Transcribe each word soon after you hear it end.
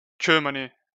Germany.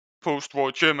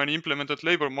 Post-war Germany implemented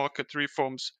labor market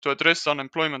reforms to address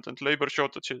unemployment and labor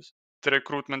shortages. The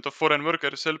recruitment of foreign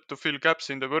workers helped to fill gaps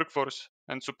in the workforce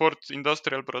and support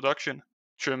industrial production.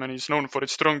 Germany is known for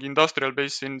its strong industrial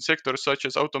base in sectors such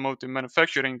as automotive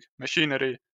manufacturing,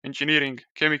 machinery, engineering,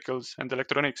 chemicals, and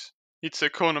electronics. Its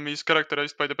economy is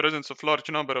characterized by the presence of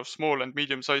large number of small and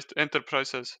medium-sized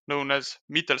enterprises known as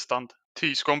Mittelstand.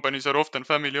 These companies are often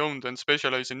family-owned and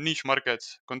specialize in niche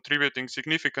markets, contributing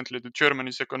significantly to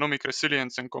Germany's economic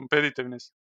resilience and competitiveness.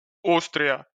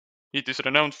 Austria. It is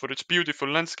renowned for its beautiful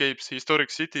landscapes,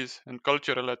 historic cities, and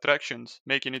cultural attractions,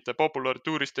 making it a popular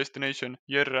tourist destination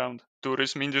year-round.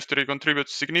 Tourism industry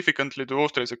contributes significantly to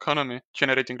Austria's economy,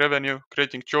 generating revenue,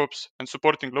 creating jobs, and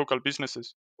supporting local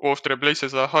businesses. Austria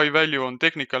places a high value on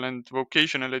technical and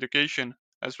vocational education,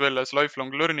 as well as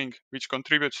lifelong learning, which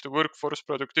contributes to workforce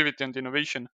productivity and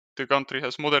innovation. The country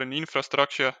has modern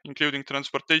infrastructure, including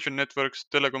transportation networks,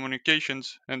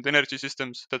 telecommunications, and energy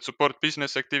systems that support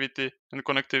business activity and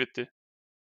connectivity.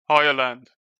 Ireland.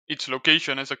 Its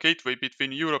location as a gateway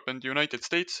between Europe and the United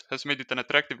States has made it an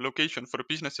attractive location for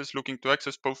businesses looking to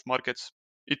access both markets.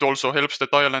 It also helps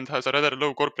that Ireland has a rather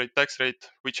low corporate tax rate,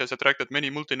 which has attracted many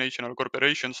multinational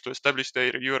corporations to establish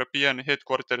their European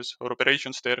headquarters or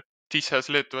operations there. This has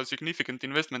led to a significant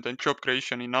investment and job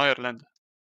creation in Ireland.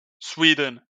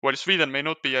 Sweden. While Sweden may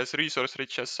not be as resource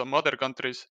rich as some other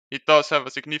countries, it does have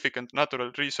a significant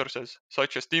natural resources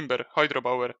such as timber,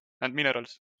 hydropower, and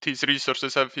minerals. These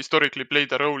resources have historically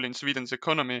played a role in Sweden's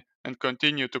economy and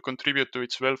continue to contribute to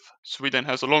its wealth. Sweden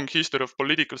has a long history of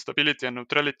political stability and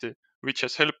neutrality, which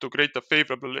has helped to create a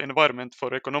favorable environment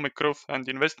for economic growth and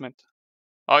investment.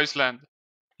 Iceland.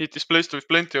 It is blessed with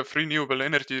plenty of renewable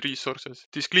energy resources.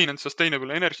 These clean and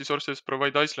sustainable energy sources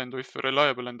provide Iceland with a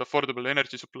reliable and affordable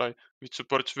energy supply, which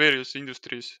supports various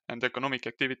industries and economic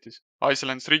activities.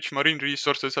 Iceland's rich marine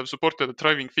resources have supported a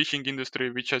thriving fishing industry,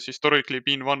 which has historically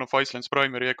been one of Iceland's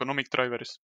primary economic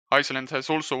drivers. Iceland has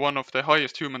also one of the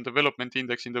highest human development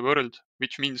index in the world,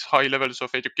 which means high levels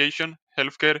of education,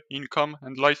 healthcare, income,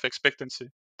 and life expectancy.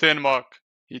 Denmark.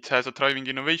 It has a thriving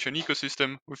innovation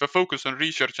ecosystem with a focus on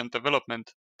research and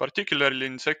development, particularly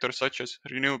in sectors such as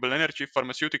renewable energy,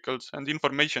 pharmaceuticals, and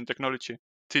information technology.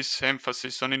 This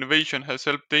emphasis on innovation has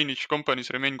helped Danish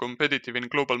companies remain competitive in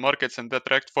global markets and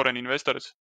attract foreign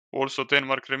investors. Also,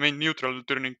 Denmark remained neutral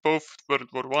during both World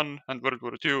War I and World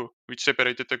War II, which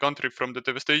separated the country from the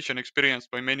devastation experienced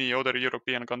by many other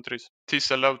European countries.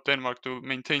 This allowed Denmark to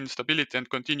maintain stability and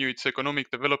continue its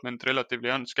economic development relatively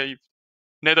unscathed.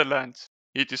 Netherlands.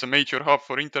 It is a major hub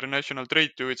for international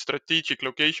trade due to its strategic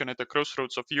location at the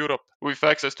crossroads of Europe. With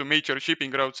access to major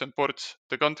shipping routes and ports,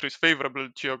 the country's favorable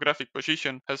geographic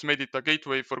position has made it a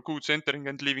gateway for goods entering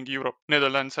and leaving Europe.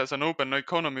 Netherlands has an open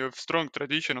economy with strong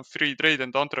tradition of free trade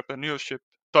and entrepreneurship.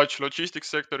 Dutch logistics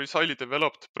sector is highly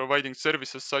developed, providing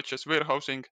services such as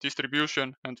warehousing,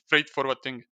 distribution, and freight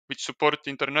forwarding, which support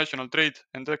international trade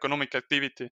and economic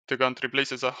activity. The country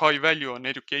places a high value on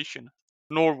education.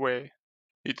 Norway.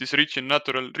 It is rich in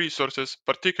natural resources,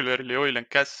 particularly oil and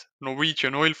gas.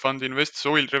 Norwegian Oil Fund invests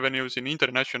oil revenues in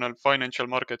international financial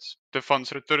markets. The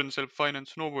fund's returns help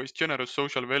finance Norway's generous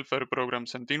social welfare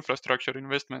programs and infrastructure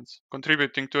investments,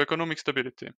 contributing to economic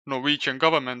stability. Norwegian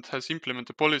government has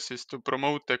implemented policies to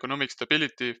promote economic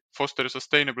stability, foster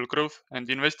sustainable growth, and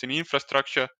invest in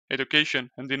infrastructure,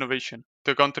 education, and innovation.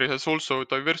 The country has also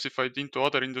diversified into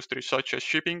other industries such as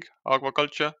shipping,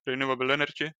 aquaculture, renewable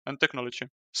energy, and technology.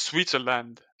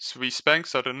 Switzerland. Swiss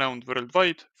banks are renowned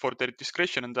worldwide for their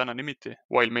discretion and anonymity.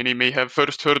 While many may have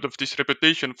first heard of this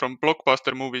reputation from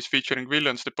blockbuster movies featuring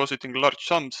villains depositing large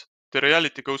sums, the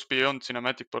reality goes beyond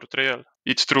cinematic portrayal.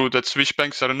 It's true that Swiss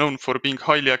banks are known for being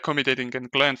highly accommodating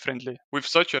and client-friendly. With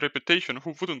such a reputation,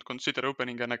 who wouldn't consider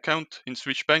opening an account in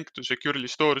Swiss bank to securely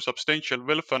store substantial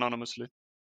wealth anonymously?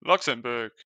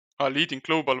 Luxembourg, a leading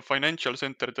global financial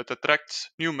center that attracts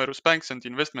numerous banks and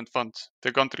investment funds.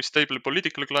 The country's stable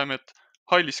political climate,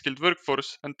 highly skilled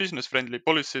workforce, and business friendly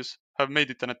policies have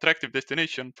made it an attractive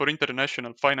destination for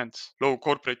international finance. Low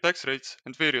corporate tax rates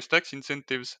and various tax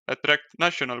incentives attract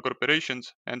national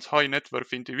corporations and high net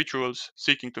worth individuals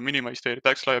seeking to minimize their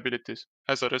tax liabilities.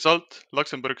 As a result,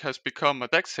 Luxembourg has become a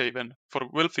tax haven for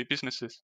wealthy businesses.